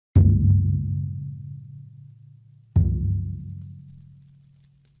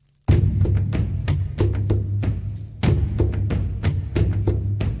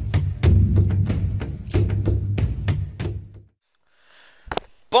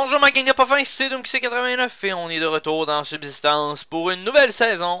Bonjour ma gang de pas fin, c'est donc89 et on est de retour dans Subsistance pour une nouvelle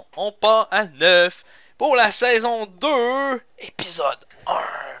saison. On part à 9 pour la saison 2, épisode 1.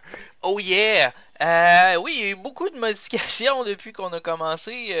 Oh yeah! Oui, il y a eu beaucoup de modifications depuis qu'on a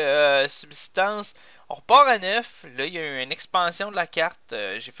commencé Subsistance. On repart à 9. Là, il y a eu une expansion de la carte.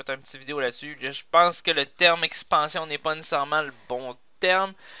 J'ai fait un petit vidéo là-dessus. Je pense que le terme expansion n'est pas nécessairement le bon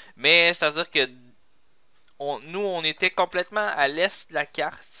terme, mais c'est-à-dire que nous, on était complètement à l'est de la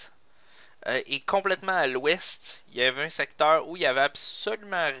carte et complètement à l'ouest. Il y avait un secteur où il y avait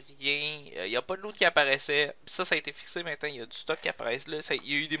absolument rien. Il n'y a pas de l'eau qui apparaissait. Ça a été fixé maintenant. Il y a du stock qui apparaît là.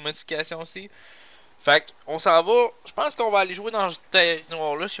 Il y a eu des modifications aussi. Fait qu'on s'en va. Je pense qu'on va aller jouer dans ce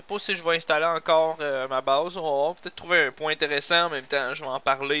territoire là. Je sais pas si je vais installer encore ma base. On va peut-être trouver un point intéressant. En même temps, je vais en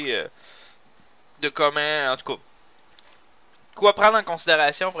parler de comment. En tout cas, quoi prendre en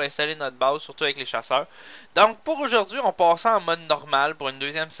considération pour installer notre base, surtout avec les chasseurs. Donc pour aujourd'hui, on passe en mode normal pour une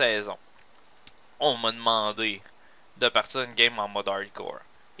deuxième saison. On m'a demandé de partir une game en mode hardcore.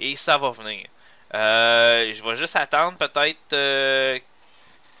 Et ça va venir. Je vais juste attendre peut-être...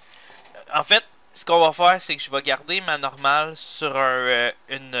 En fait, ce qu'on va faire, c'est que je vais garder ma normale sur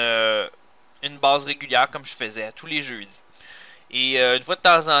une base régulière comme je faisais tous les jeudis. Et une fois de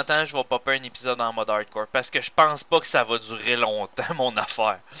temps en temps, je vais popper un épisode en mode hardcore. Parce que je pense pas que ça va durer longtemps, mon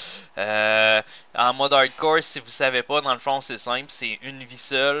affaire. En mode hardcore, si vous savez pas, dans le fond, c'est simple. C'est une vie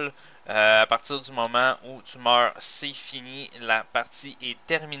seule. À partir du moment où tu meurs, c'est fini. La partie est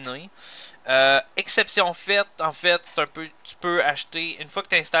terminée. Exception faite, en fait, tu peux acheter, une fois que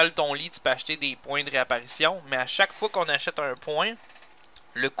tu installes ton lit, tu peux acheter des points de réapparition. Mais à chaque fois qu'on achète un point,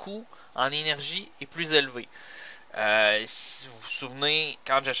 le coût en énergie est plus élevé. Si vous vous souvenez,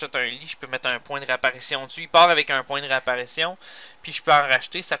 quand j'achète un lit, je peux mettre un point de réapparition dessus. Il part avec un point de réapparition. Puis je peux en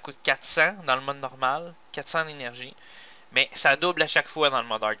racheter. Ça coûte 400 dans le mode normal. 400 d'énergie. Mais ça double à chaque fois dans le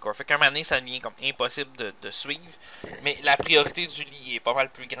mode hardcore. Fait qu'à un moment donné, ça devient comme impossible de suivre. Mais la priorité du lit est pas mal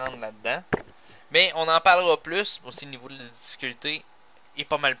plus grande là-dedans. Mais on en parlera plus. Aussi, le niveau de difficulté est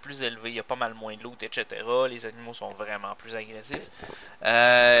pas mal plus élevé. Il y a pas mal moins de loot, etc. Les animaux sont vraiment plus agressifs.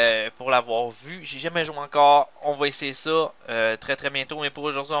 Pour l'avoir vu, j'ai jamais joué encore. On va essayer ça très très bientôt. Mais pour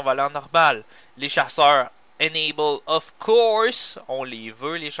aujourd'hui, on va aller en normal. Les chasseurs, enable of course. On les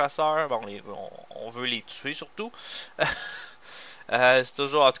veut, les chasseurs. Bon, on veut les tuer surtout. C'est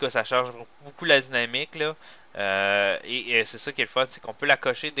toujours, en tout cas, ça change beaucoup la dynamique là. Et c'est ça qui est le fun, c'est qu'on peut la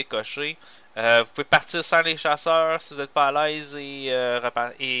cocher, décocher. Vous pouvez partir sans les chasseurs si vous n'êtes pas à l'aise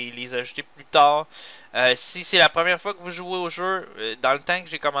et les ajouter plus tard. Si c'est la première fois que vous jouez au jeu, dans le temps que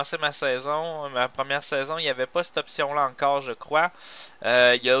j'ai commencé ma première saison, il n'y avait pas cette option-là encore, je crois.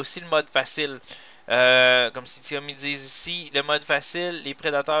 Il y a aussi le mode facile. Comme ils disent ici, le mode facile, les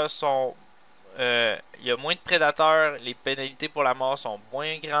prédateurs sont... il y a moins de prédateurs, les pénalités pour la mort sont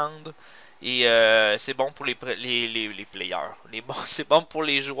moins grandes. Et c'est bon pour les players. C'est bon pour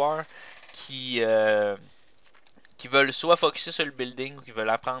les joueurs qui veulent soit focuser sur le building ou qui veulent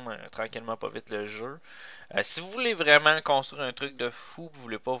apprendre tranquillement pas vite le jeu. Si vous voulez vraiment construire un truc de fou, vous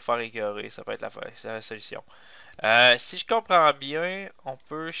voulez pas vous faire écœurer, ça peut être la solution. Si je comprends bien, on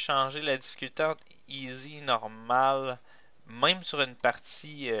peut changer la difficulté entre easy et normal, même sur une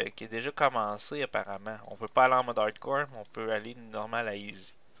partie qui est déjà commencée apparemment. On peut pas aller en mode hardcore, mais on peut aller de normal à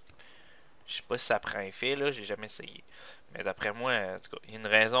easy. Je sais pas si ça prend effet, là, j'ai jamais essayé. Mais d'après moi, en tout cas, il y a une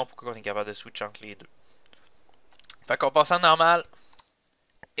raison pourquoi on est capable de switch entre les deux. Fait qu'on passe en normal.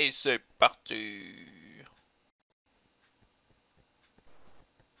 Et c'est parti.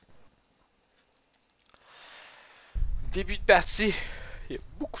 Début de partie. Il y a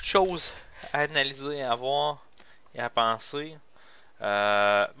beaucoup de choses à analyser, à voir et à penser.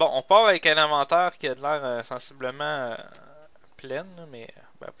 Bon, on part avec un inventaire qui a l'air sensiblement pleine, mais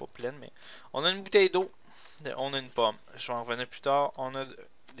ben, pas pleine, mais on a une bouteille d'eau, on a une pomme. Je vais en revenir plus tard. On a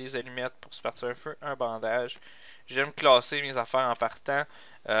des allumettes pour se partir un feu, un bandage. J'aime classer mes affaires en partant.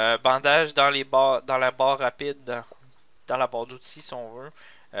 Bandage dans la barre rapide, dans la barre d'outils si on veut.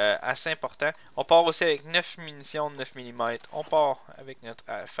 Assez important. On part aussi avec 9 munitions de 9 mm. On part avec notre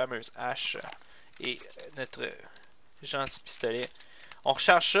fameuse hache et notre gentil pistolet. On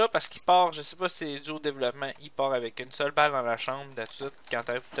recharge ça parce qu'il part, je sais pas si c'est dû au développement, il part avec une seule balle dans la chambre d'habitude quand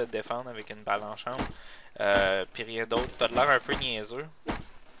t'arrives à te défendre avec une balle en chambre. Puis rien d'autre. T'as de l'air un peu niaiseux.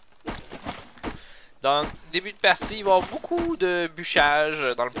 Donc, début de partie, il va y avoir beaucoup de bûchage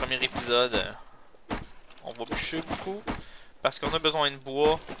dans le premier épisode. On va bûcher beaucoup parce qu'on a besoin de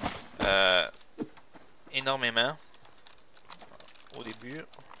bois énormément au début.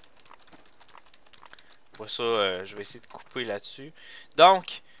 Pour ça, je vais essayer de couper là-dessus.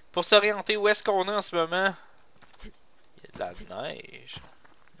 Donc, pour s'orienter où est-ce qu'on est en ce moment, il y a de la neige.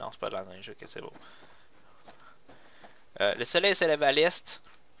 Non, c'est pas de la neige, ok, c'est beau. Le soleil se lève à l'est.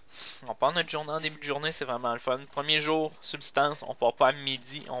 On part notre journée en début de journée, c'est vraiment le fun. Premier jour, subsistance, on part pas à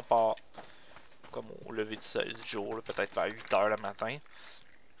midi, on part comme au lever du jour, peut-être vers 8 h le matin.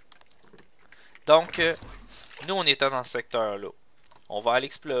 Donc, nous, on était dans ce secteur-là. On va aller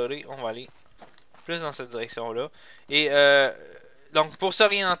explorer, on va aller plus dans cette direction-là. Et donc, pour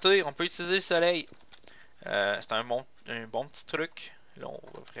s'orienter, on peut utiliser le soleil. C'est un bon petit truc. Là, on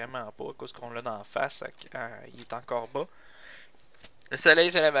voit vraiment pas à cause qu'on l'a d'en face. Il est encore bas. Le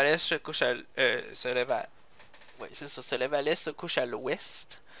soleil se lève à l'est, se couche à se lève à... Oui, c'est ça, se lève à l'est, se couche à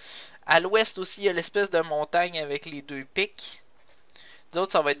l'ouest. À l'ouest aussi, il y a l'espèce de montagne avec les deux pics.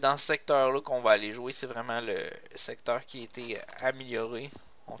 D'autres, ça va être dans ce secteur-là qu'on va aller jouer. C'est vraiment le secteur qui a été amélioré.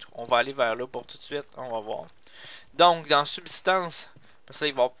 On va aller vers là pour tout de suite. On va voir. Donc, dans Subsistance, parce que là,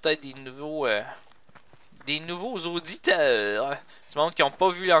 il va y avoir peut-être des nouveaux auditeurs. Du monde qui n'ont pas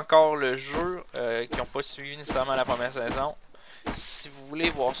vu encore le jeu, qui n'ont pas suivi nécessairement la première saison. Si vous voulez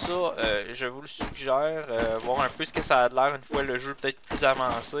voir ça, je vous le suggère. Voir un peu ce que ça a l'air une fois le jeu peut-être plus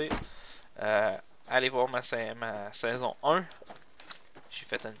avancé. Allez voir ma saison 1. J'ai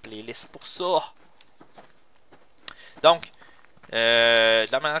fait une playlist pour ça. Donc,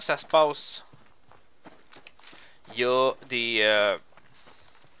 de la manière que ça se passe, il y a des...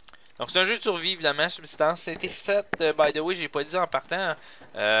 Donc c'est un jeu de survie évidemment, Subsistance. C'était fait, by the way, j'ai pas dit en partant.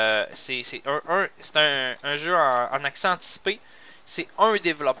 C'est un jeu en accès anticipé. C'est un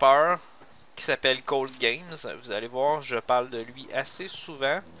développeur qui s'appelle Coldgames. Vous allez voir, je parle de lui assez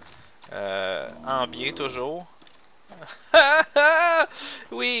souvent. En bien toujours.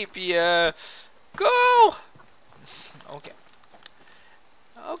 Oui, puis cours! Ok.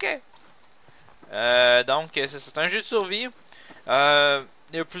 Ok. Donc, c'est un jeu de survie.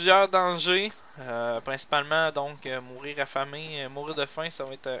 Il y a plusieurs dangers. Principalement, donc, mourir affamé, mourir de faim, ça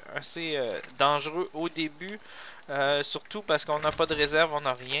va être assez dangereux au début. Surtout parce qu'on n'a pas de réserve, on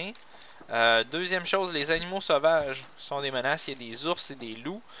n'a rien. Deuxième chose, les animaux sauvages sont des menaces. Il y a des ours et des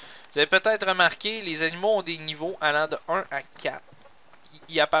loups. Vous avez peut-être remarqué, les animaux ont des niveaux allant de 1 à 4.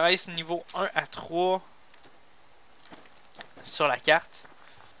 Ils apparaissent niveau 1 à 3 sur la carte.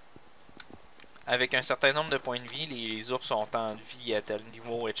 Avec un certain nombre de points de vie. Les ours sont en vie à tel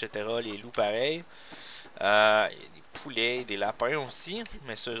niveau, etc. Les loups pareil. Il y a des poulets, des lapins aussi.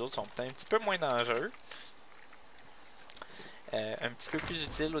 Mais ceux autres sont peut-être un petit peu moins dangereux. Un petit peu plus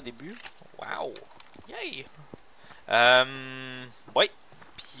utile au début. Waouh! Yay! Oui.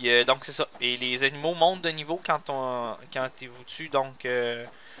 Puis donc c'est ça. Et les animaux montent de niveau quand ils vous tuent. Donc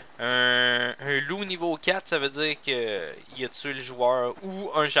un loup niveau 4, ça veut dire qu'il a tué le joueur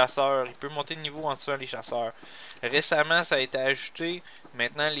ou un chasseur. Il peut monter de niveau en tuant les chasseurs. Récemment, ça a été ajouté.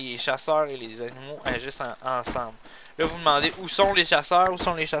 Maintenant, les chasseurs et les animaux agissent ensemble. Là, vous vous demandez où sont les chasseurs? Où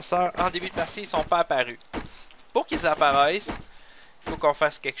sont les chasseurs? En début de partie, ils ne sont pas apparus. Pour qu'ils apparaissent, il faut qu'on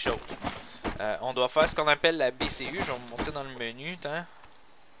fasse quelque chose. On doit faire ce qu'on appelle la BCU. Je vais vous montrer dans le menu.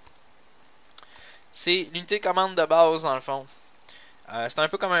 C'est l'unité de commande de base, dans le fond. C'est un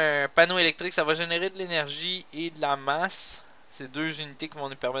peu comme un panneau électrique. Ça va générer de l'énergie et de la masse. C'est deux unités qui vont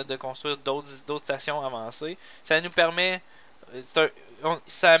nous permettre de construire d'autres stations avancées. Ça nous permet...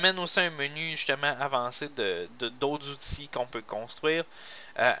 ça amène aussi un menu justement avancé d'autres outils qu'on peut construire.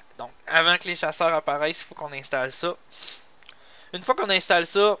 Donc, avant que les chasseurs apparaissent, il faut qu'on installe ça. Une fois qu'on installe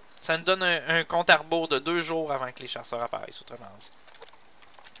ça, ça nous donne un compte à rebours de 2 jours avant que les chasseurs apparaissent, autrement dit.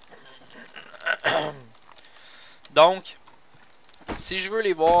 Donc, si je veux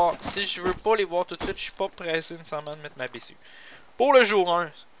les voir, si je veux pas les voir tout de suite, je suis pas pressé nécessairement de mettre ma BCU. Pour le jour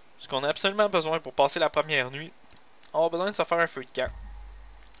 1, ce qu'on a absolument besoin pour passer la première nuit, on a besoin de se faire un feu de camp.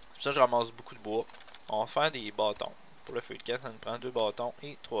 Pour ça, je ramasse beaucoup de bois. On va faire des bâtons. Pour le feu de camp, ça nous prend 2 bâtons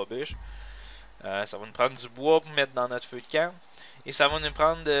et 3 bûches. Ça va nous prendre du bois pour mettre dans notre feu de camp. Et ça va nous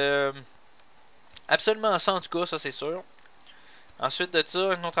prendre absolument ça en tout cas, ça c'est sûr. Ensuite de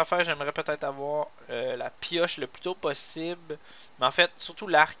ça, une autre affaire, j'aimerais peut-être avoir la pioche le plus tôt possible. Mais en fait, surtout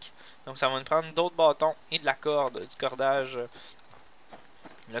l'arc. Donc ça va nous prendre d'autres bâtons et de la corde, du cordage.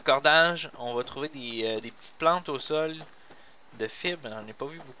 Le cordage, on va trouver des petites plantes au sol de fibres. J'en ai pas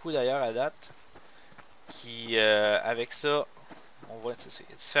vu beaucoup d'ailleurs à date. Qui, avec ça, on voit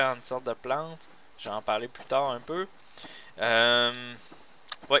différentes sortes de plantes. Je vais en parler plus tard un peu.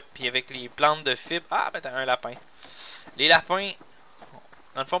 Ouais, puis avec les plantes de fibres. Ah, ben t'as un lapin. Les lapins,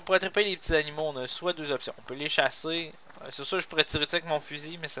 dans le fond, pour attraper les petits animaux, on a soit 2 options. On peut les chasser. C'est sûr, je pourrais tirer ça avec mon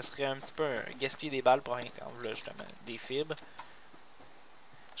fusil, mais ça serait un petit peu gaspiller des balles pour rien quand là, justement, des fibres.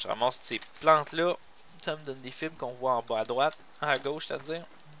 Je ramasse ces plantes-là. Ça me donne des fibres qu'on voit en bas à droite, à gauche, c'est-à-dire.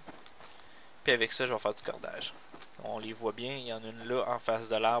 Puis avec ça, je vais faire du cordage. On les voit bien. Il y en a une là en face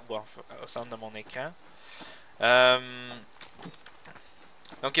de l'arbre au centre de mon écran.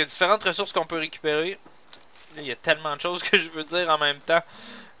 Donc il y a différentes ressources qu'on peut récupérer. Là, il y a tellement de choses que je veux dire en même temps.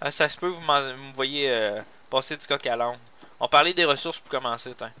 Ça se peut vous me voyez passer du coq à l'âne. On parlait des ressources pour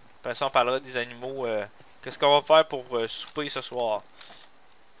commencer. Après ça, on parlera des animaux. Qu'est-ce qu'on va faire pour souper ce soir?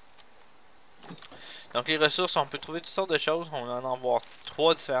 Donc les ressources, on peut trouver toutes sortes de choses. On va en voir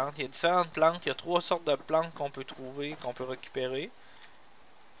 3 différentes. Il y a différentes plantes. Il y a 3 sortes de plantes qu'on peut trouver, qu'on peut récupérer.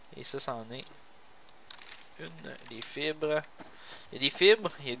 Et ça, c'en est une. Les fibres. Il y a des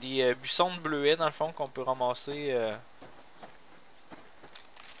fibres. Il y a des buissons de bleuets dans le fond qu'on peut ramasser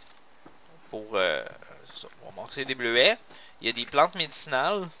pour ramasser des bleuets. Il y a des plantes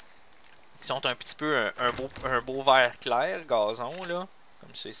médicinales qui sont un petit peu un beau vert clair, gazon là,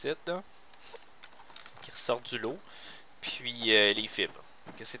 comme ceci là, qui ressortent du lot. Puis les fibres.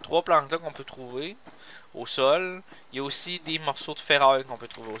 Donc ces 3 plantes là qu'on peut trouver au sol. Il y a aussi des morceaux de ferraille qu'on peut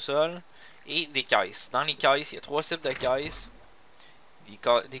trouver au sol et des caisses. Dans les caisses, il y a 3 types de caisses.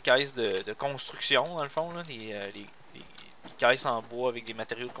 Des caisses de construction dans le fond là, les caisses en bois avec des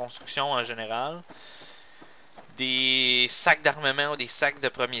matériaux de construction en général. Des sacs d'armement ou des sacs de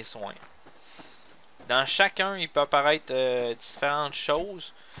premiers soins. Dans chacun, il peut apparaître différentes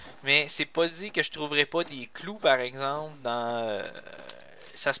choses, mais c'est pas dit que je trouverai pas des clous, par exemple, dans...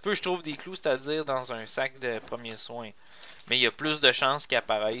 ça se peut que je trouve des clous, c'est-à-dire dans un sac de premiers soins. Mais il y a plus de chances qu'ils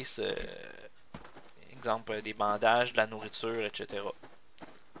apparaissent, exemple, des bandages, de la nourriture, etc.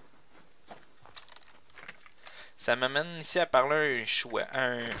 Ça m'amène ici à parler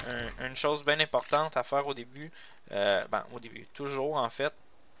une chose bien importante à faire au début. Au début, toujours en fait.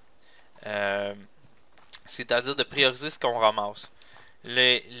 C'est-à-dire de prioriser ce qu'on ramasse.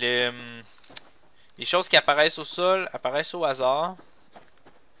 Les choses qui apparaissent au sol apparaissent au hasard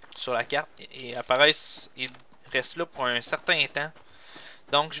sur la carte et apparaissent et restent là pour un certain temps.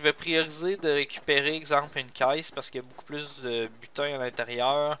 Donc je vais prioriser de récupérer, exemple, une caisse parce qu'il y a beaucoup plus de butin à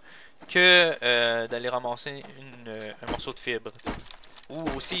l'intérieur que d'aller ramasser un morceau de fibre. Ou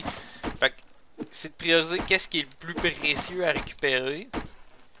aussi, c'est de prioriser qu'est-ce qui est le plus précieux à récupérer.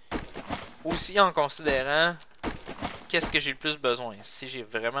 Aussi en considérant qu'est-ce que j'ai le plus besoin. Si j'ai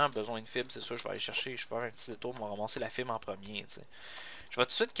vraiment besoin de fibre, c'est sûr je vais aller chercher, je vais faire un petit détour pour ramasser la fibre en premier. T'sais. Je vais tout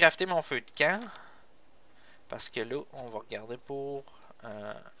de suite crafter mon feu de camp. Parce que là, on va regarder pour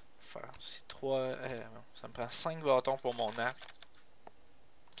faire aussi 3. Ça me prend 5 bâtons pour mon arc.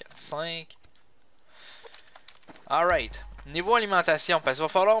 4, 5. Alright. Niveau alimentation, parce qu'il va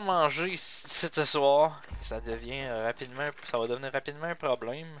falloir manger ce soir. Ça devient rapidement. Ça va devenir rapidement un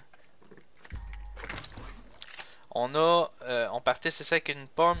problème. On partait, c'est ça, avec une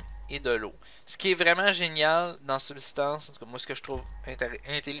pomme et de l'eau. Ce qui est vraiment génial dans Subsistance, en tout cas, moi ce que je trouve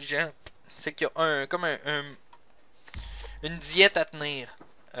intelligent, c'est qu'il y a une diète à tenir.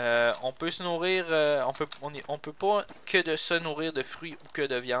 On peut se nourrir, on peut pas que de se nourrir de fruits ou que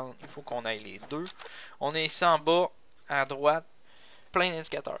de viande. Il faut qu'on aille les deux. On est ici en bas, à droite, plein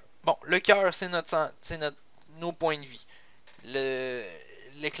d'indicateurs. Bon, le cœur, c'est nos points de vie.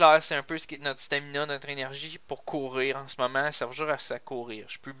 L'éclair, c'est un peu notre stamina, notre énergie pour courir en ce moment. Ça va toujours à courir.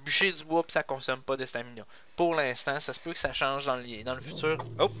 Je peux bûcher du bois et ça consomme pas de stamina. Pour l'instant, ça se peut que ça change dans le futur.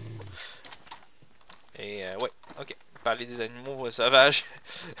 Oh! Et ouais, ok. Parler des animaux sauvages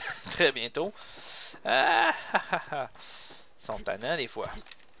très bientôt. Ils sont tannants des fois.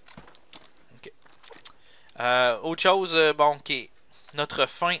 Ok. Autre chose, bon, ok. Notre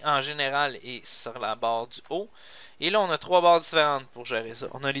faim en général est sur la barre du haut. Et là, on a 3 barres différentes pour gérer ça.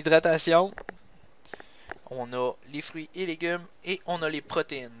 On a l'hydratation, on a les fruits et légumes et on a les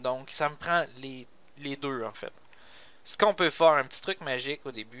protéines. Donc, ça me prend les deux en fait. Ce qu'on peut faire, un petit truc magique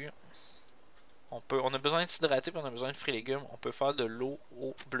au début. On a besoin de s'hydrater et on a besoin de fruits et légumes. On peut faire de l'eau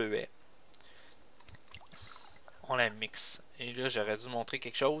au bleuet. On la mixe. Et là, j'aurais dû montrer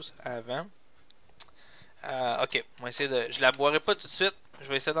quelque chose avant. Ok, on va essayer de. Je la boirai pas tout de suite. Je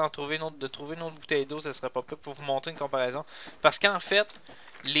vais essayer de trouver une autre bouteille d'eau. Ça serait pas peu pour vous montrer une comparaison. Parce qu'en fait,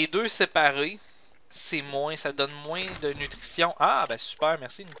 les deux séparés, ça donne moins de nutrition. Ah, ben super,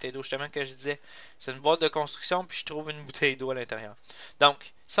 merci, une bouteille d'eau, justement, que je disais. C'est une boîte de construction, puis je trouve une bouteille d'eau à l'intérieur.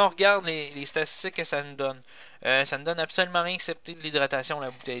 Donc, si on regarde les statistiques que ça nous donne absolument rien excepté de l'hydratation, la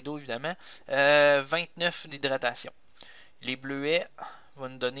bouteille d'eau, évidemment. 29 d'hydratation. Les bleuets vont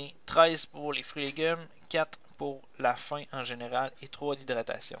nous donner 13 pour les fruits et légumes, 4 pour la faim en général et 3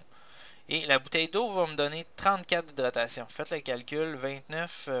 d'hydratation. Et la bouteille d'eau va me donner 34 d'hydratation. Faites le calcul,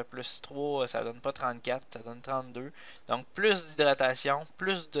 29 plus 3, ça donne pas 34, ça donne 32. Donc plus d'hydratation,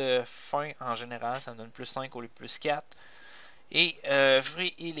 plus de faim en général, ça me donne plus 5 au lieu de plus 4. Et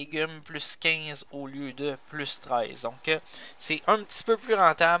fruits et légumes plus 15 au lieu de plus 13. Donc c'est un petit peu plus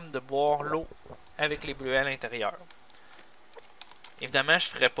rentable de boire l'eau avec les bleuets à l'intérieur. Évidemment, je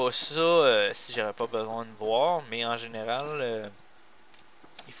ferais pas ça si j'aurais pas besoin de boire, mais en général,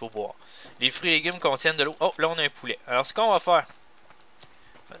 il faut boire. Les fruits et légumes contiennent de l'eau. Oh, là on a un poulet. Alors ce qu'on va faire,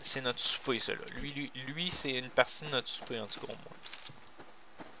 c'est notre souper, ça là. Lui c'est une partie de notre souper en tout cas. Moi.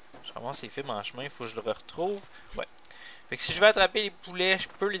 Je ramasse les fibres en chemin, il faut que je le retrouve. Ouais. Fait que si je vais attraper les poulets, je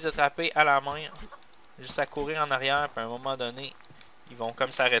peux les attraper à la main. Juste à courir en arrière, puis à un moment donné, ils vont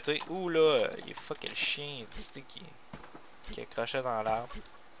comme s'arrêter. Ouh là, il est fuck le chien qui accrochait dans l'arbre.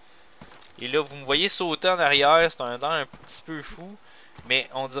 Et là, vous me voyez sauter en arrière, c'est un temps un petit peu fou. Mais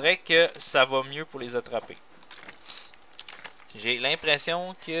on dirait que ça va mieux pour les attraper. J'ai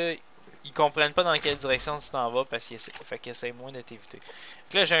l'impression qu'ils comprennent pas dans quelle direction tu t'en vas parce qu'ils essaient moins de t'éviter.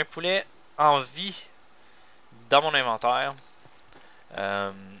 Donc là, j'ai un poulet en vie dans mon inventaire.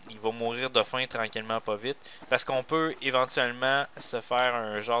 Il va mourir de faim tranquillement, pas vite. Parce qu'on peut éventuellement se faire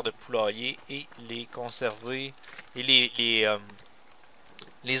un genre de poulailler et les conserver et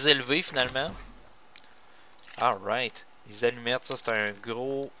les élever finalement. Alright. Les allumettes, ça c'est un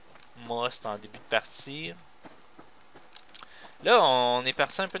gros must en début de partie. Là, on est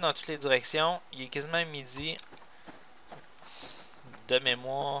parti un peu dans toutes les directions. Il est quasiment midi. De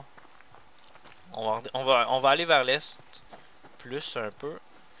mémoire. On va aller vers l'est. Plus un peu.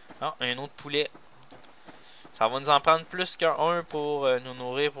 Ah, un autre poulet. Ça va nous en prendre plus qu'un pour nous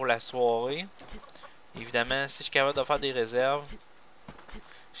nourrir pour la soirée. Évidemment, si je suis capable de faire des réserves.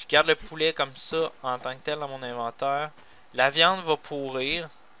 Je garde le poulet comme ça en tant que tel dans mon inventaire. La viande va pourrir.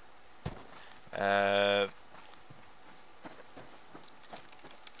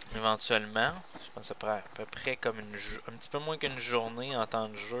 Éventuellement. Je pense que ça prend à peu près comme un petit peu moins qu'une journée en temps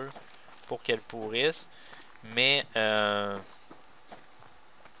de jeu pour qu'elle pourrisse. Mais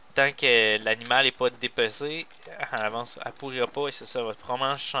tant que l'animal n'est pas dépecé, elle pourrira pas et ça va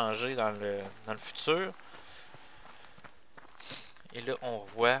probablement changer dans le futur. Et là, on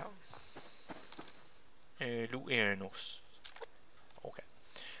voit un loup et un ours. Ok.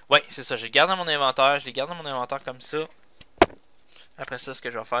 Ouais, c'est ça. Je les garde dans mon inventaire. Je les garde dans mon inventaire comme ça. Après ça, ce que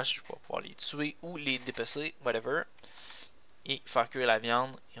je vais faire, c'est que je vais pouvoir les tuer ou les dépecer, whatever. Et faire cuire la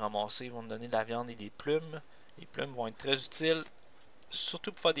viande et ramasser. Ils vont me donner de la viande et des plumes. Les plumes vont être très utiles.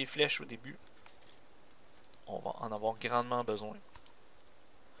 Surtout pour faire des flèches au début. On va en avoir grandement besoin.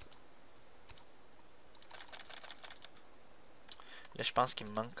 Là, je pense qu'il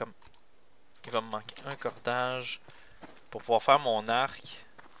me manque comme... Il va me manquer un cordage pour pouvoir faire mon arc.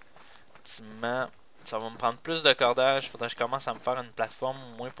 Ultimement, ça va me prendre plus de cordage. Il faudrait que je commence à me faire une plateforme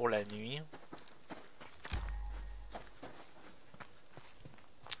au moins pour la nuit.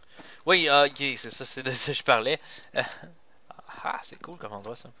 Oui, ok, c'est ça, c'est de ça que je parlais. C'est cool comme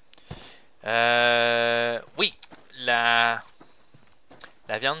endroit ça. Oui, la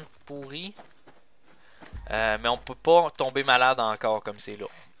viande pourrie. Mais on peut pas tomber malade encore comme c'est là.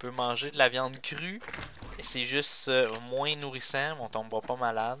 On peut manger de la viande crue. C'est juste moins nourrissant, mais on tombera pas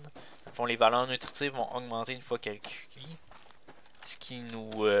malade. Dans le fond, les valeurs nutritives vont augmenter une fois qu'elle cuit. Ce qui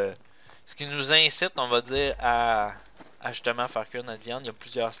nous incite, on va dire, à justement faire cuire notre viande. Il y a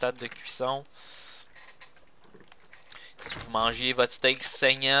plusieurs stades de cuisson. Si vous mangez votre steak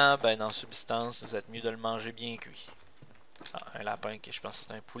saignant, ben dans Subsistence, vous êtes mieux de le manger bien cuit. Un lapin, que je pense que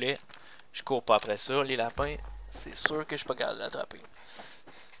c'est un poulet. Je cours pas après ça. Les lapins, c'est sûr que je suis pas capable de l'attraper.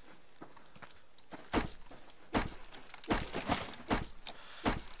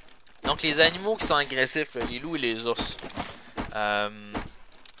 Donc les animaux qui sont agressifs, les loups et les ours,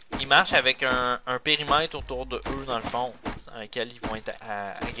 ils marchent avec un périmètre autour de eux dans le fond, dans lequel ils vont être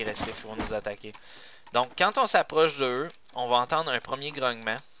agressifs, ils vont nous attaquer. Donc quand on s'approche de eux, on va entendre un premier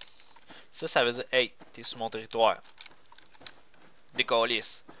grognement. Ça veut dire « Hey, t'es sur mon territoire.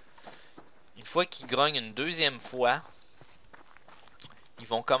 Décalisse. » Une fois qu'ils grognent une deuxième fois, ils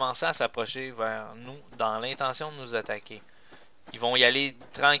vont commencer à s'approcher vers nous dans l'intention de nous attaquer. Ils vont y aller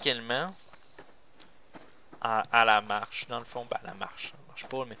tranquillement à la marche, dans le fond, ben à la marche, ça marche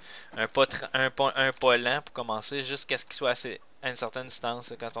pas, mais un pas lent pour commencer, jusqu'à ce qu'ils soient à une certaine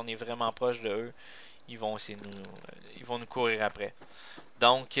distance. Quand on est vraiment proche de eux, ils vont nous courir après.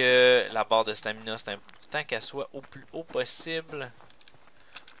 Donc, la barre de stamina, c'est important qu'elle soit au plus haut possible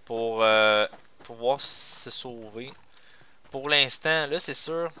pour pouvoir se sauver. Pour l'instant, là, c'est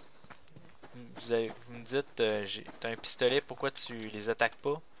sûr, vous me dites, t'as un pistolet, pourquoi tu les attaques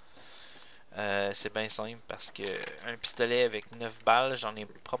pas? C'est bien simple parce que un pistolet avec 9 balles, j'en ai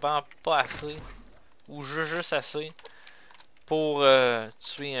probablement pas assez ou juste assez pour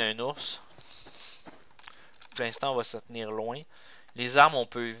tuer un ours. pour l'instant, on va se tenir loin. Les armes, on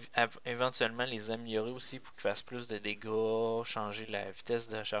peut éventuellement les améliorer aussi pour qu'ils fassent plus de dégâts, changer la vitesse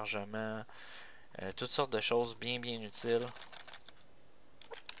de chargement, toutes sortes de choses bien utiles.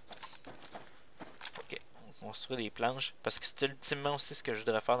 Ok, on construit des planches, parce que c'est ultimement aussi ce que je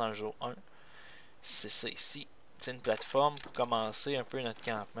voudrais faire dans le jour 1. C'est ça ici, c'est une plateforme pour commencer un peu notre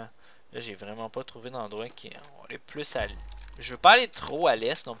campement. Là, j'ai vraiment pas trouvé d'endroit qui est plus à... Je veux pas aller trop à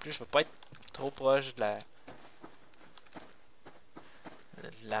l'est non plus, je veux pas être trop proche de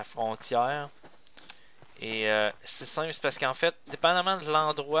la frontière. Et c'est simple, c'est parce qu'en fait, dépendamment de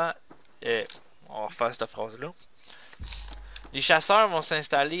l'endroit, on va refaire cette phrase-là. Les chasseurs vont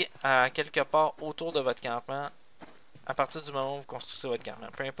s'installer à quelque part autour de votre campement à partir du moment où vous construisez votre campement.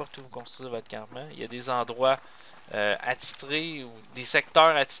 Peu importe où vous construisez votre campement, il y a des endroits attitrés ou des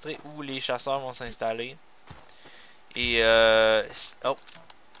secteurs attitrés où les chasseurs vont s'installer. Et oh,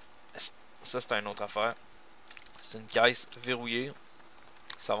 ça c'est une autre affaire. C'est une caisse verrouillée.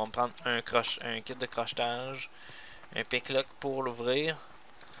 Ça va me prendre un kit de crochetage, un pick-lock pour l'ouvrir.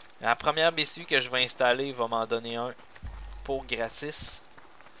 La première BCU que je vais installer va m'en donner un pour gratis.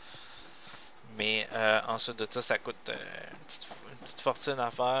 Mais ensuite de ça, ça coûte une petite fortune à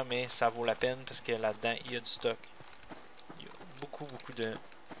faire, mais ça vaut la peine parce que là-dedans, il y a du stock. Il y a beaucoup de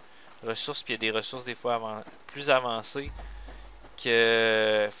ressources, puis il y a des ressources des fois plus avancées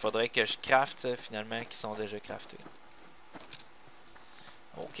que faudrait que je crafte finalement, qui sont déjà craftées.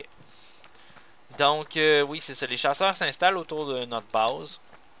 Ok. Donc, oui, c'est ça. Les chasseurs s'installent autour de notre base.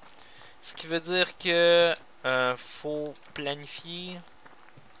 Ce qui veut dire que faut planifier.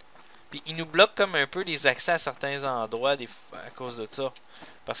 Puis ils nous bloquent comme un peu les accès à certains endroits à cause de ça.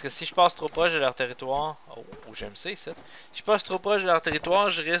 Parce que si je passe trop proche de leur territoire... Oh, j'aime ça ici. Si je passe trop proche de leur territoire,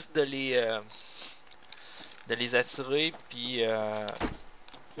 je risque de les attirer. Puis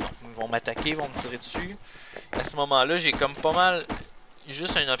ils vont m'attaquer, ils vont me tirer dessus. À ce moment-là, j'ai comme pas mal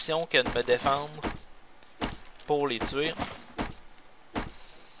juste une option que de me défendre pour les tuer.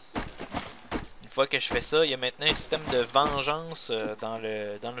 Une fois que je fais ça, il y a maintenant un système de vengeance dans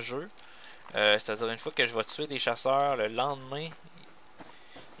le jeu. C'est-à-dire une fois que je vais tuer des chasseurs, le lendemain,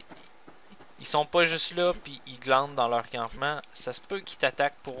 ils sont pas juste là puis ils glandent dans leur campement. Ça se peut qu'ils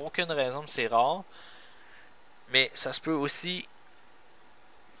t'attaquent pour aucune raison, c'est rare. Mais ça se peut aussi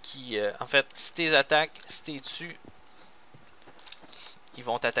qu'ils... en fait, si tu les attaques, si tu les tues, ils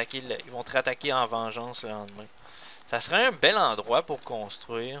vont t'attaquer, ils vont te rattaquer en vengeance le lendemain. Ça serait un bel endroit pour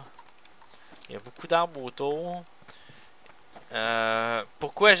construire. Il y a beaucoup d'arbres autour.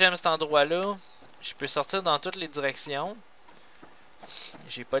 Pourquoi j'aime cet endroit-là? Je peux sortir dans toutes les directions.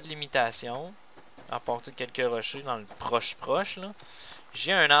 J'ai pas de limitation. À part quelques rochers dans le proche là.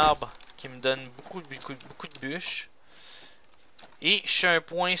 J'ai un arbre qui me donne beaucoup de bûches. Et je suis un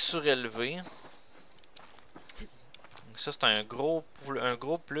point surélevé. Donc ça c'est un gros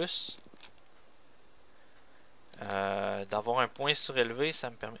plus. D'avoir un point surélevé, ça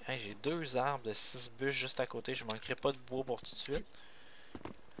me permet... Hey, j'ai 2 arbres de 6 bûches juste à côté. Je manquerai pas de bois pour tout de suite.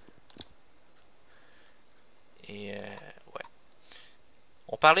 Et ouais.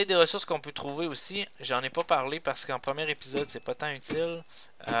 On parlait des ressources qu'on peut trouver aussi. J'en ai pas parlé parce qu'en premier épisode, c'est pas tant utile.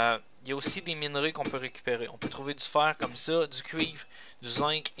 Il y a aussi des minerais qu'on peut récupérer. On peut trouver du fer comme ça, du cuivre, du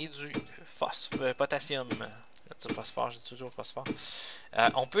zinc et du potassium. Du phosphore, j'ai toujours phosphore.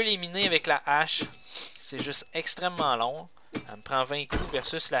 On peut les miner avec la hache. C'est juste extrêmement long. Elle me prend 20 coups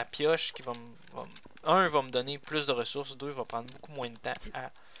versus la pioche qui va me donner plus de ressources. 2 va prendre beaucoup moins de temps à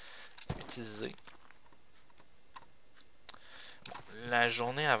utiliser. La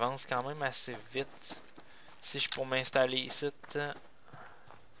journée avance quand même assez vite. Si je peux m'installer ici,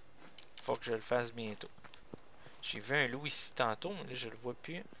 faut que je le fasse bientôt. J'ai vu un loup ici tantôt, mais là je le vois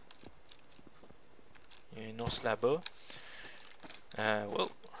plus. Il y a un ours là-bas. Wow.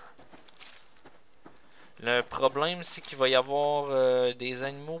 Le problème, c'est qu'il va y avoir des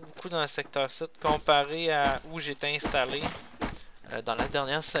animaux beaucoup dans le secteur site comparé à où j'étais installé dans la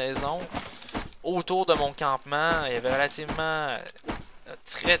dernière saison. Autour de mon campement, il y avait relativement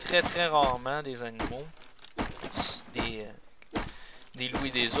très rarement des animaux. Des loups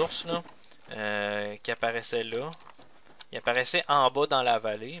et des ours là, qui apparaissaient là. Ils apparaissaient en bas dans la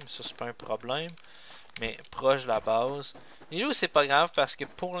vallée, mais ça c'est pas un problème. Mais proche de la base. Les loups c'est pas grave parce que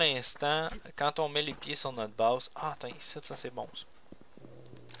pour l'instant, quand on met les pieds sur notre base... Ah, attends, ici, ça c'est bon ça.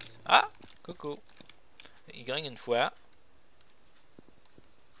 Ah, coucou. Il gagne une fois.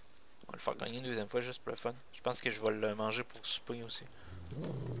 On va le faire gagner une deuxième fois juste pour le fun. Je pense que je vais le manger pour souper aussi.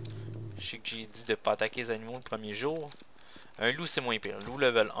 Je sais que j'ai dit de pas attaquer les animaux le premier jour. Un loup c'est moins pire. Loup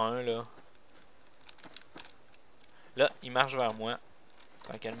level 1 là. Là, il marche vers moi.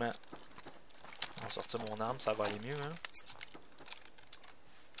 Tranquillement. On va sortir mon arme, ça va aller mieux, hein.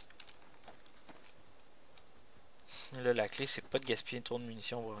 Là, la clé, c'est pas de gaspiller trop de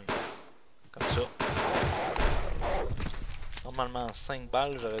munitions. Comme ça. Normalement, 5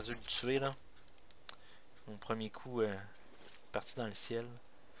 balles, j'aurais dû le tuer, là. Mon premier coup, parti dans le ciel.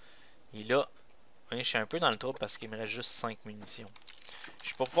 Et là, je suis un peu dans le trouble parce qu'il me reste juste 5 munitions. Je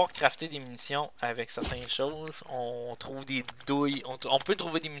vais pouvoir crafter des munitions avec certaines choses. On trouve des douilles. On peut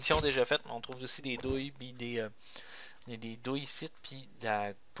trouver des munitions déjà faites, mais on trouve aussi des douilles, puis des douilles ici, puis de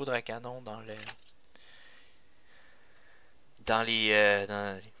la poudre à canon dans les...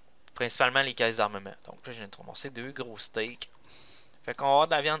 principalement les caisses d'armement. Donc là, je viens de ramasser 2 gros steaks. Fait qu'on va avoir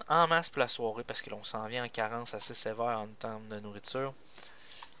de la viande en masse pour la soirée parce que l'on s'en vient en carence assez sévère en termes de nourriture.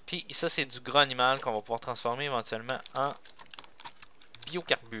 Puis ça, c'est du gras animal qu'on va pouvoir transformer éventuellement en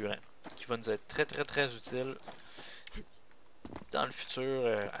biocarburant, qui va nous être très utile dans le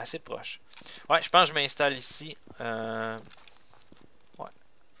futur assez proche. Ouais, je pense que je m'installe ici. Ouais.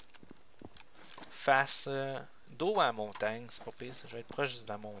 Face dos à la montagne, c'est pas pire, je vais être proche de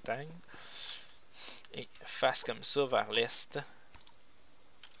la montagne. Et face comme ça vers l'est.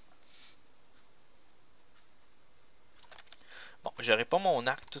 Bon, j'aurai pas mon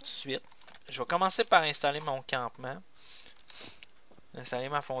arc tout de suite. Je vais commencer par installer mon campement. Installer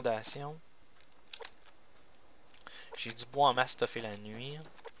ma fondation. J'ai du bois en masse stuffé la nuit.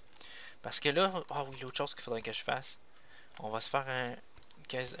 Parce que là, ah oui, l'autre chose qu'il faudrait que je fasse. On va se faire une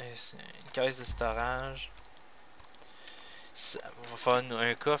caisse de storage. On va faire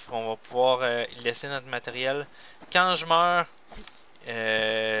un coffre, on va pouvoir laisser notre matériel. Quand je meurs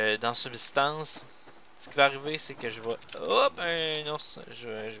dans Subsistance, ce qui va arriver, c'est que je vais... Hop, un ours.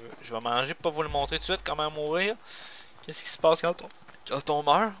 Je vais manger, pas vous le montrer tout de suite comment mourir. Qu'est-ce qui se passe quand on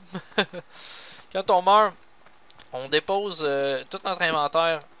meurt? Quand on meurt, on dépose tout notre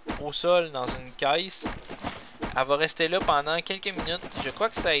inventaire au sol dans une caisse. Elle va rester là pendant quelques minutes. Je crois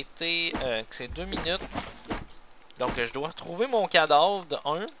que ça a été... que c'est 2 minutes. Donc je dois retrouver mon cadavre de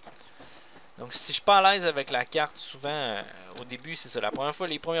 1. Donc si je suis pas à l'aise avec la carte, souvent au début c'est ça.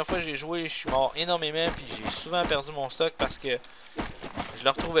 Les premières fois que j'ai joué, je suis mort énormément. Puis j'ai souvent perdu mon stock parce que je le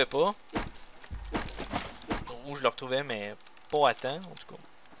retrouvais pas. Ou je le retrouvais mais pas à temps en tout cas.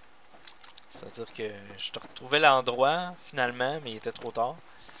 C'est-à-dire que je retrouvais l'endroit finalement, mais il était trop tard.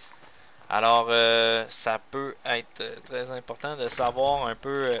 Alors ça peut être très important de savoir un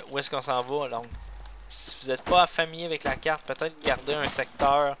peu où est-ce qu'on s'en va. Donc si vous n'êtes pas familier avec la carte, peut-être garder un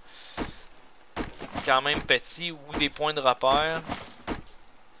secteur quand même petit ou des points de repère.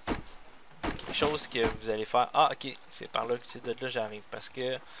 Quelque chose que vous allez faire. Ah ok, c'est par là, c'est de là j'arrive. Parce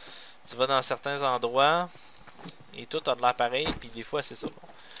que tu vas dans certains endroits et tout a de l'air pareil, puis des fois c'est ça. Bon.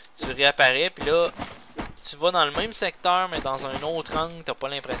 Tu réapparais, puis là, tu vas dans le même secteur, mais dans un autre angle, t'as pas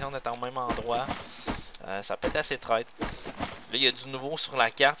l'impression d'être au même endroit. Ça peut être assez traite. Là, il y a du nouveau sur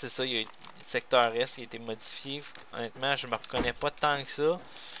la carte, c'est ça, il y a le secteur S qui a été modifié. Honnêtement, je me reconnais pas tant que ça.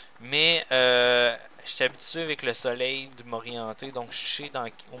 Mais je suis habitué avec le soleil de m'orienter, donc je sais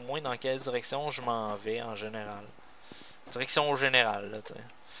au moins dans quelle direction je m'en vais en général. Direction générale, là, t'sais.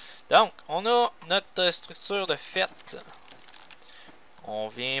 Donc, on a notre structure de fête. On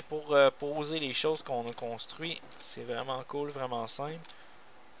vient pour poser les choses qu'on a construites. C'est vraiment cool, vraiment simple.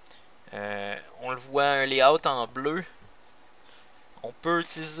 On le voit un layout en bleu. On peut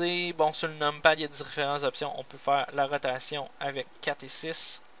utiliser, bon sur le numpad il y a différentes options. On peut faire la rotation avec 4 et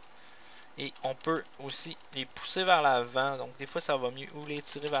 6. Et on peut aussi les pousser vers l'avant. Donc des fois ça va mieux. Ou les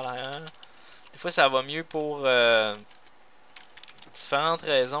tirer vers l'arrière. Des fois ça va mieux pour différentes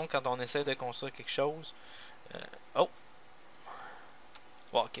raisons quand on essaie de construire quelque chose. Oh!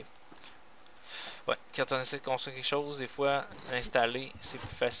 Bon, ok. Ouais, quand on essaie de construire quelque chose, des fois, l'installer, c'est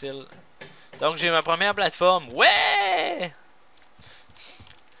plus facile. Donc, j'ai ma première plateforme. Ouais!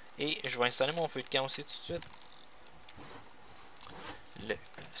 Et je vais installer mon feu de camp aussi tout de suite. Le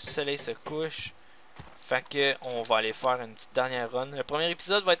soleil se couche. Fait que, on va aller faire une petite dernière run. Le premier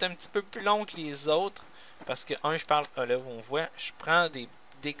épisode va être un petit peu plus long que les autres. Parce que, je parle... Ah, là, on voit, je prends des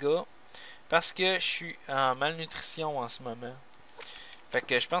dégâts. Parce que je suis en malnutrition en ce moment. Fait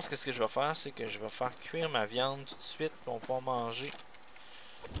que je pense que ce que je vais faire, c'est que je vais faire cuire ma viande tout de suite. Puis on va pouvoir manger.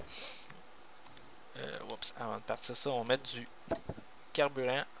 Oups, avant de partir ça, on va mettre du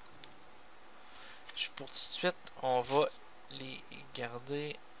carburant. Pour tout de suite, on va les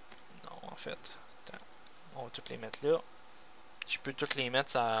garder. Non, en fait, attends, on va toutes les mettre là. Je peux toutes les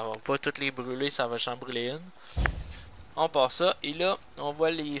mettre, ça va pas toutes les brûler, ça va j'en brûler une. On passe ça, et là, on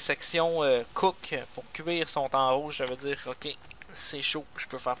voit les sections cook pour cuire sont en rouge, ça veut dire, ok, c'est chaud, je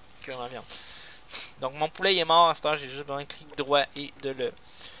peux faire cuire ma viande. Donc mon poulet il est mort, à cette heure j'ai juste besoin de clic droit et de le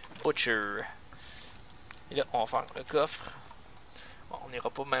butcher. Et là, on va faire le coffre. Bon, on n'ira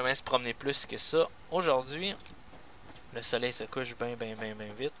pas même se promener plus que ça. Aujourd'hui, le soleil se couche bien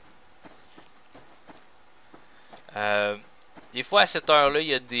vite. Des fois, à cette heure-là, il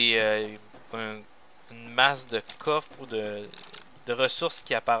y a une masse de coffres ou de ressources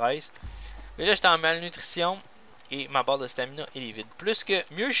qui apparaissent. Mais là, j'étais en malnutrition et ma barre de stamina elle est vide.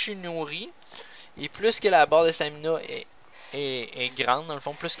 Mieux je suis nourri et plus que la barre de stamina est grande, dans le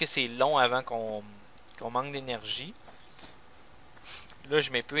fond, plus que c'est long avant qu'on manque d'énergie. Là,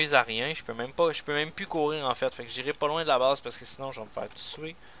 je m'épuise à rien. Je peux même plus courir en fait. Fait que j'irai pas loin de la base parce que sinon, je vais me faire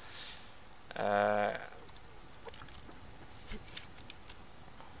tuer.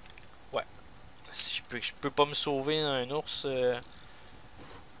 Ouais. Je peux pas me sauver d'un ours.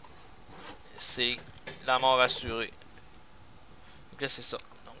 C'est la mort assurée. Donc là, c'est ça.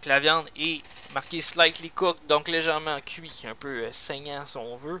 Donc la viande est marquée slightly cooked, donc légèrement cuit, un peu saignant si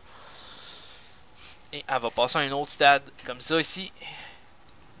on veut. Et elle va passer à un autre stade, comme ça ici.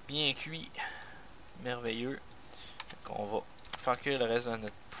 Bien cuit. Merveilleux. Donc on va faire cuire le reste de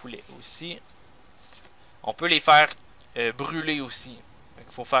notre poulet aussi. On peut les faire brûler aussi.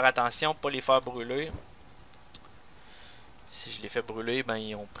 Il faut faire attention, pas les faire brûler. Si je les fais brûler, ben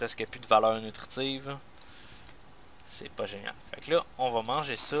ils ont presque plus de valeur nutritive. C'est pas génial. Fait que là, on va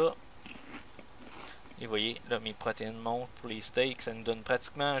manger ça. Et vous voyez, là, mes protéines montent pour les steaks. Ça nous donne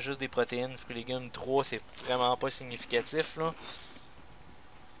pratiquement juste des protéines. Fruits et légumes 3, c'est vraiment pas significatif, là.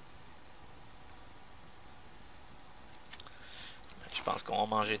 Je pense qu'on va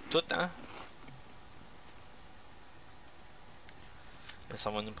manger tout, hein. Là, ça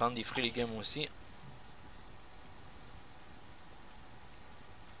va nous prendre des fruits et légumes aussi.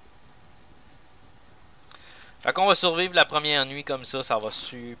 Fait qu'on va survivre la première nuit comme ça va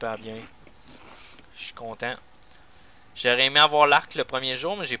super bien. Je suis content. J'aurais aimé avoir l'arc le premier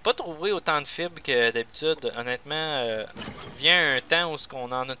jour, mais j'ai pas trouvé autant de fibres que d'habitude. Honnêtement, vient un temps où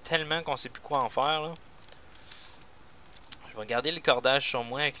on en a tellement qu'on sait plus quoi en faire, là. Je vais garder le cordage sur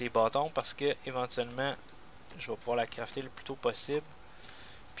moi avec les bâtons parce que éventuellement je vais pouvoir la crafter le plus tôt possible.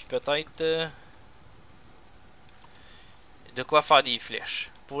 Puis peut-être de quoi faire des flèches.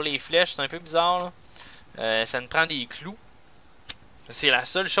 Pour les flèches, c'est un peu bizarre, là. Ça nous prend des clous. C'est la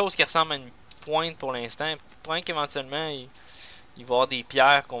seule chose qui ressemble à une pointe pour l'instant. Point qu'éventuellement il va y avoir des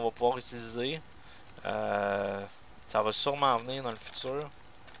pierres qu'on va pouvoir utiliser. Ça va sûrement venir dans le futur.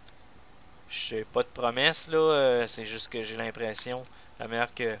 Je n'ai pas de promesse là, c'est juste que j'ai l'impression, la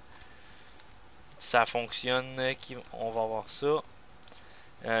manière que ça fonctionne, on va avoir ça.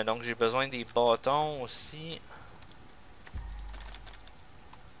 Donc j'ai besoin des bâtons aussi.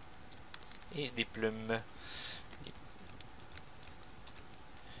 Et des plumes.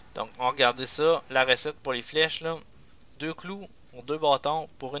 Donc on va regarder ça, la recette pour les flèches là. 2 clous pour 2 bâtons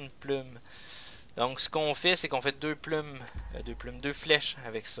pour une plume. Donc ce qu'on fait, c'est qu'on fait 2 plumes, 2 flèches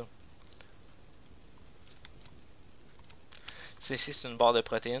avec ça. Ceci c'est une barre de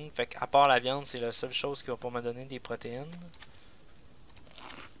protéines. Fait qu'à part la viande, c'est la seule chose qui va pas me donner des protéines.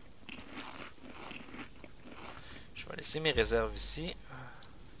 Je vais laisser mes réserves ici.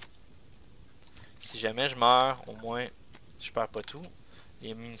 Si jamais je meurs, au moins je perds pas tout.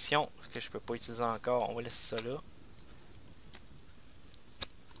 Les munitions que je peux pas utiliser encore, on va laisser ça là.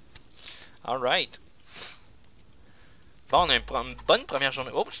 Alright. Bon, on a une bonne première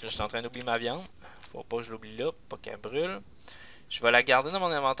journée. Oh, je suis en train d'oublier ma viande. Faut pas que je l'oublie là, pas qu'elle brûle. Je vais la garder dans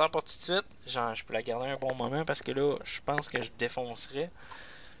mon inventaire pour tout de suite. Genre, je peux la garder un bon moment parce que là, je pense que je défoncerai.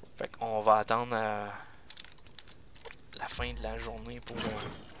 Fait qu'on va attendre la fin de la journée pour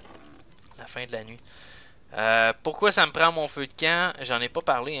la fin de la nuit. Pourquoi ça me prend mon feu de camp? J'en ai pas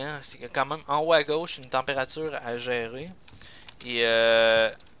parlé, hein. C'est quand même en haut à gauche une température à gérer. Et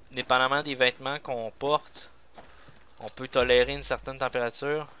dépendamment des vêtements qu'on porte, on peut tolérer une certaine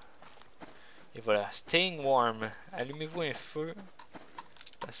température. Et voilà, staying warm. Allumez-vous un feu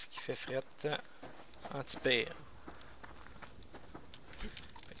parce qu'il fait fret. Anticipée.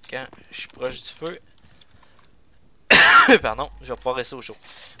 Quand je suis proche du feu, pardon, je vais pouvoir rester au chaud.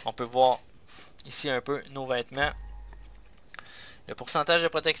 On peut voir ici un peu nos vêtements, le pourcentage de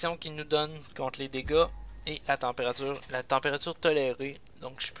protection qu'il nous donne contre les dégâts et la température tolérée.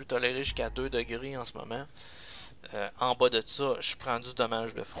 Donc je peux tolérer jusqu'à 2 degrés en ce moment. En bas de ça, je prends du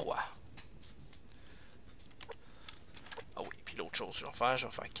dommage de froid. Ah oui, puis l'autre chose que je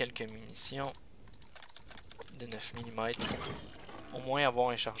vais faire quelques munitions de 9 mm. Au moins avoir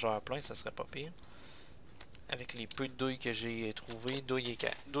un chargeur plein, ça serait pas pire. Avec les peu de douilles que j'ai trouvé, douilles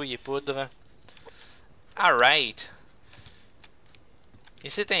et poudre. Alright! Et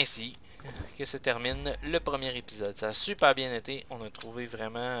c'est ainsi que se termine le premier épisode. Ça a super bien été. On a trouvé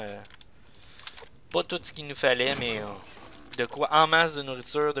vraiment pas tout ce qu'il nous fallait, mais de quoi en masse de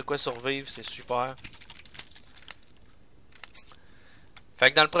nourriture, de quoi survivre, c'est super. Fait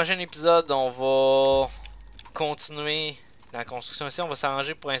que dans le prochain épisode, on va continuer la construction ici. On va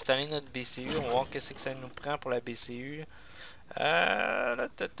s'arranger pour installer notre BCU. On va voir qu'est-ce que ça nous prend pour la BCU.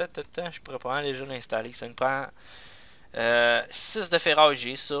 Je pourrais probablement déjà l'installer. Ça nous prend 6 de ferraille,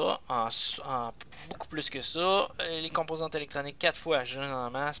 j'ai ça. En beaucoup plus que ça. Les composantes électroniques 4 fois jeune en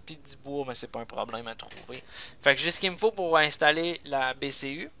masse. Puis du bois, mais c'est pas un problème à trouver. Fait que j'ai ce qu'il me faut pour installer la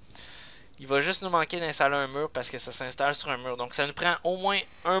BCU. Il va juste nous manquer d'installer un mur parce que ça s'installe sur un mur. Donc ça nous prend au moins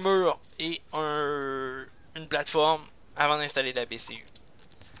un mur et une plateforme avant d'installer la BCU.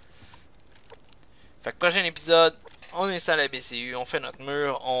 Fait que prochain épisode, on installe la BCU, on fait notre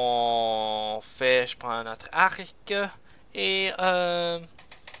mur, je prends notre arc et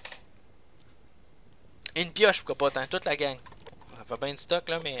une pioche, pourquoi pas, tant toute la gang. Ça fait bien du stock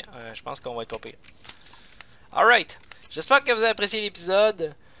là, mais je pense qu'on va être pas pire. Alright, j'espère que vous avez apprécié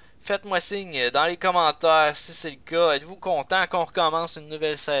l'épisode. Faites-moi signe dans les commentaires si c'est le cas. Êtes-vous content qu'on recommence une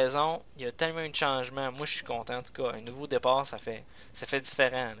nouvelle saison? Il y a tellement de changements. Moi, je suis content. En tout cas, un nouveau départ, ça fait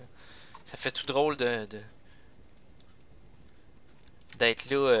différent. Là. Ça fait tout drôle d'être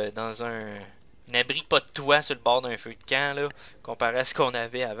là dans un abri pas de toit sur le bord d'un feu de camp, là, comparé à ce qu'on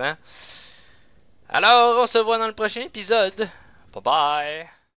avait avant. Alors, on se voit dans le prochain épisode. Bye bye!